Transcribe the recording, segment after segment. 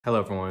Hello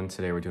everyone,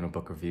 today we're doing a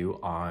book review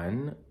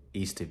on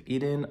East of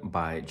Eden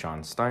by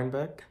John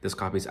Steinbeck. This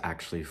copy is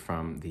actually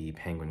from the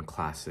Penguin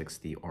Classics,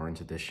 the Orange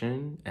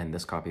Edition, and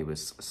this copy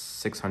was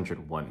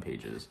 601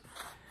 pages.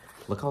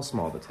 Look how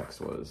small the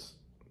text was.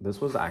 This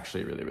was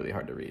actually really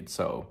hard to read,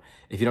 so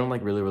if you don't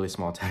like really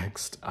small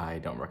text, I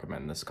don't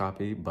recommend this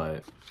copy,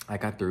 but I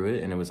got through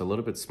it and it was a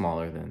little bit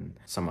smaller than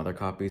some other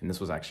copies, and this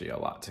was actually a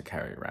lot to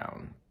carry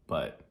around,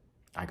 but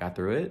I got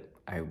through it.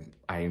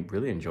 I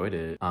really enjoyed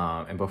it.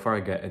 And before I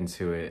get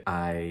into it,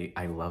 I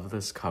love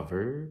this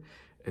cover.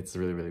 It's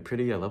really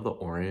pretty. I love the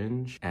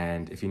orange.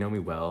 And if you know me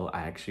well,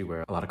 I actually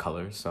wear a lot of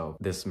colors. So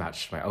this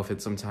matched my outfit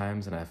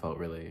sometimes and I felt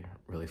really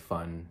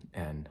fun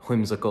and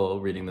whimsical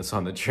reading this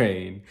on the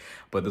train.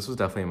 But this was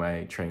definitely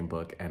my train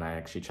book and I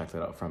actually checked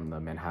it out from the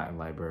Manhattan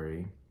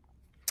Library.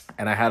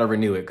 And I had to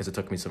renew it because it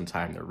took me some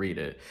time to read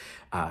it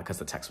because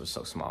the text was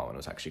so small and it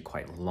was actually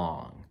quite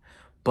long.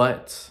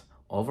 But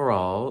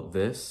overall,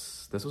 this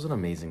was an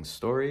amazing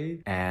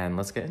story, and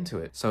let's get into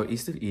it. So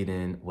East of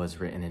Eden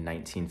was written in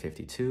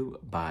 1952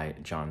 by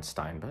John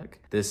Steinbeck.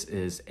 This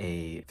is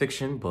a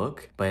fiction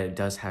book, but it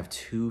does have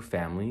two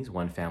families.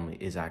 One family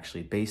is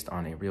actually based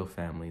on a real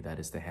family, that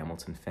is the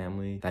Hamilton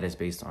family, that is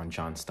based on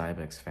John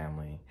Steinbeck's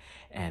family.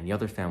 And the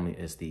other family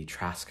is the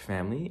Trask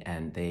family,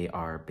 and they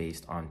are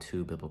based on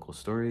two biblical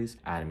stories,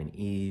 Adam and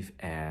Eve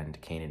and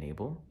Cain and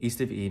Abel.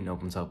 East of Eden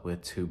opens up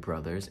with two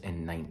brothers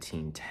in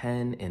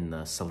 1910 in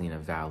the Salina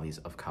Valleys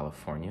of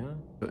California.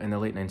 So in the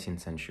late 19th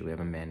century, we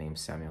have a man named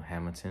Samuel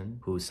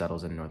Hamilton who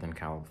settles in Northern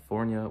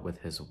California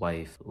with his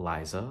wife,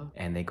 Liza,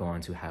 and they go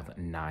on to have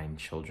 9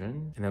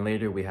 children. And then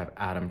later we have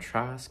Adam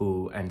Trask,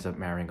 who ends up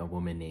marrying a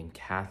woman named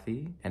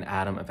Kathy, and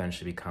Adam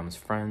eventually becomes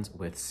friends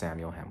with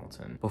Samuel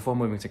Hamilton. Before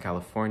moving to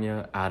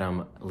California,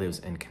 Adam lives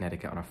in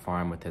Connecticut on a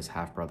farm with his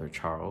half-brother,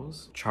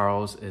 Charles.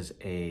 Charles is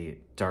a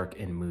dark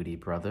and moody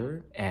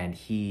brother, and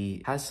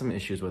he has some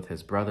issues with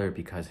his brother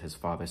because his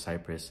father,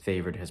 Cypress,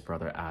 favored his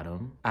brother,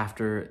 Adam.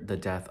 After the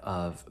death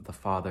of the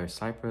father,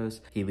 Cypress,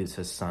 he leaves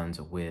his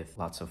sons with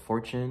lots of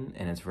fortune,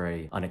 and it's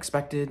very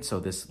unexpected, so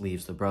this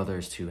leaves the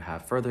brothers to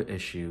have further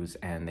issues,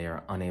 and they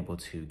are unable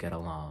to get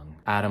along.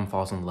 Adam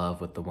falls in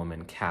love with the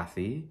woman,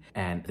 Kathy,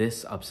 and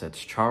this upsets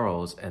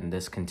Charles, and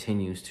this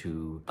continues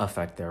to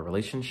affect their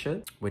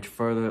relationship, which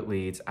further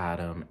leads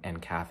Adam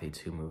and Kathy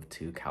to move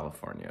to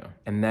California.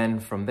 And then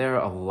from there,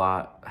 a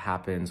lot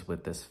happens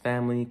with this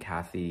family.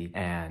 Kathy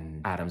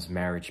and Adam's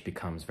marriage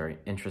becomes very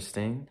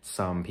interesting.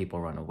 Some people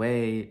run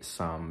away,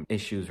 some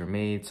issues were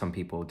made, some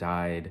people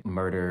died,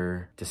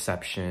 murder,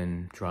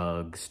 deception,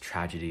 drugs,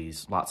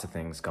 tragedies, lots of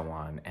things go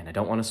on. And I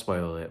don't want to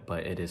spoil it,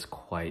 but it is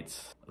quite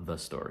the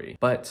story.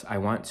 But I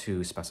want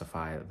to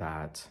specify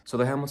that, so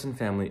the Hamilton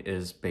family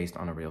is based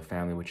on a real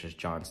family, which is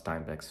John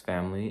Steinbeck's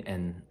family,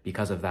 and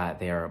because of that,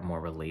 they are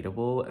more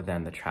relatable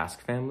than the Trask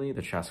family.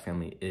 The Trask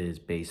family is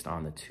based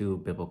on the two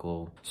biblical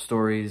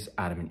stories,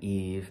 Adam and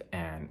Eve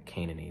and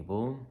Cain and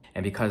Abel.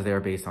 And because they are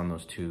based on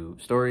those two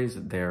stories,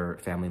 their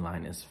family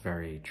line is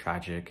very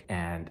tragic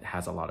and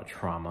has a lot of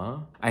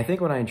trauma. I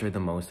think what I enjoyed the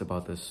most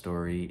about this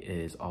story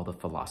is all the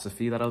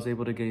philosophy that I was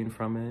able to gain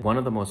from it. One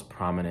of the most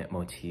prominent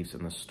motifs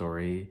in the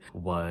story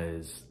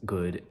was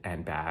good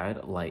and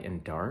bad, light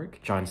and dark.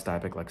 John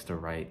Steinbeck likes to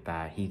write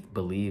that he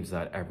believes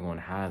that everyone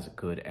has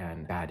good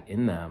and bad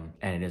in them,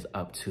 and it is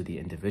up to the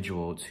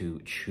individual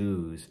to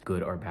choose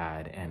good or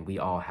bad, and we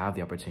all have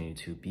the opportunity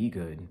to be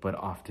good, but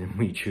often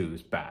we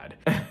choose bad.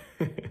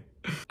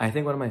 I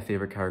think one of my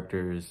favorite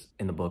characters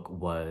in the book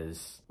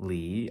was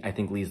Lee. I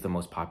think Lee's the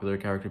most popular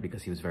character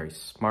because he was very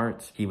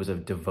smart. He was a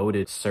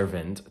devoted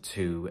servant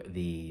to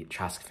the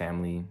Trask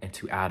family and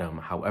to Adam.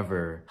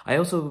 However, I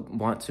also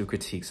want to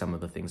critique some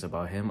of the things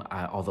about him.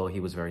 Although he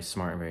was very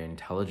smart and very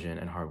intelligent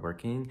and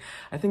hardworking,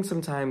 I think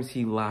sometimes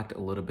he lacked a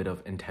little bit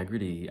of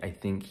integrity. I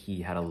think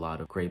he had a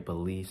lot of great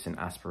beliefs and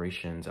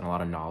aspirations and a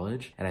lot of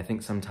knowledge. And I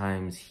think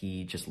sometimes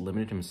he just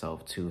limited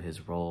himself to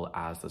his role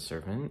as the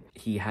servant.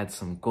 He had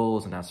some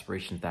goals and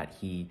aspirations that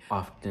he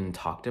often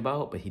talked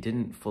about, but he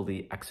didn't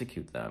fully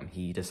execute them.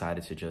 He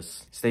decided to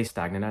just stay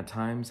stagnant at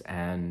times,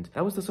 and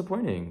that was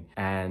disappointing.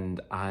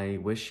 And I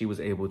wish he was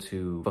able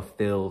to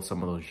fulfill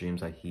some of those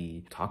dreams that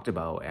he talked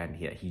about and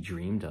he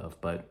dreamed of.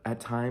 But at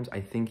times,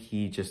 I think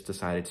he just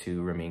decided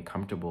to remain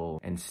comfortable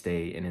and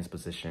stay in his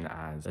position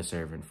as a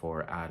servant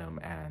for Adam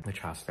and the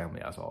Trask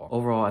family as well.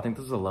 Overall, I think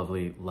this is a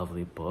lovely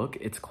book.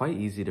 It's quite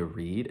easy to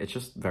read. It's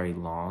just very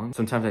long.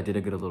 Sometimes I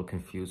did get a little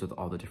confused with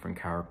all the different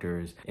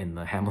characters in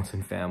the Hamilton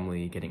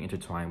family getting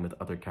intertwined with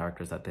other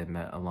characters that they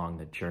met along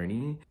the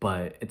journey,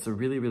 but it's a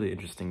really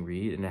interesting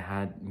read, and it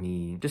had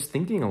me just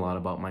thinking a lot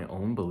about my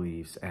own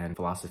beliefs and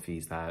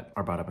philosophies that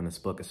are brought up in this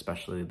book,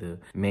 especially the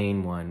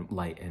main one,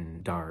 light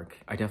and dark.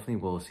 I definitely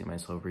will see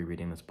myself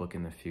rereading this book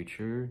in the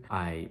future.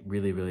 I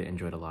really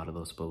enjoyed a lot of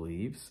those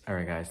beliefs. All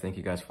right guys, thank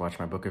you guys for watching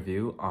my book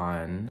review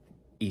on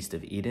East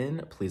of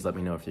Eden. Please let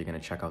me know if you're going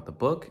to check out the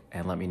book,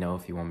 and let me know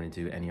if you want me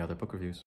to do any other book reviews.